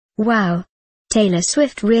Wow! Taylor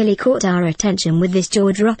Swift really caught our attention with this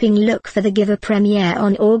jaw-dropping look for the Giver premiere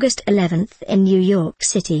on August 11th in New York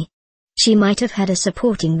City. She might have had a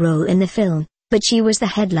supporting role in the film, but she was the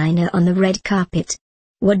headliner on the red carpet.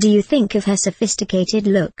 What do you think of her sophisticated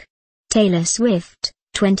look? Taylor Swift,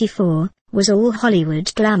 24, was all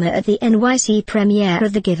Hollywood glamour at the NYC premiere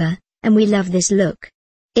of The Giver, and we love this look.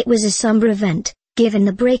 It was a somber event, given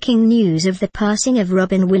the breaking news of the passing of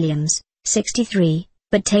Robin Williams, 63,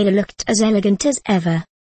 but Taylor looked as elegant as ever.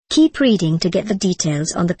 Keep reading to get the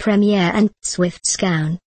details on the premiere and Swift's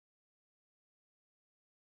gown.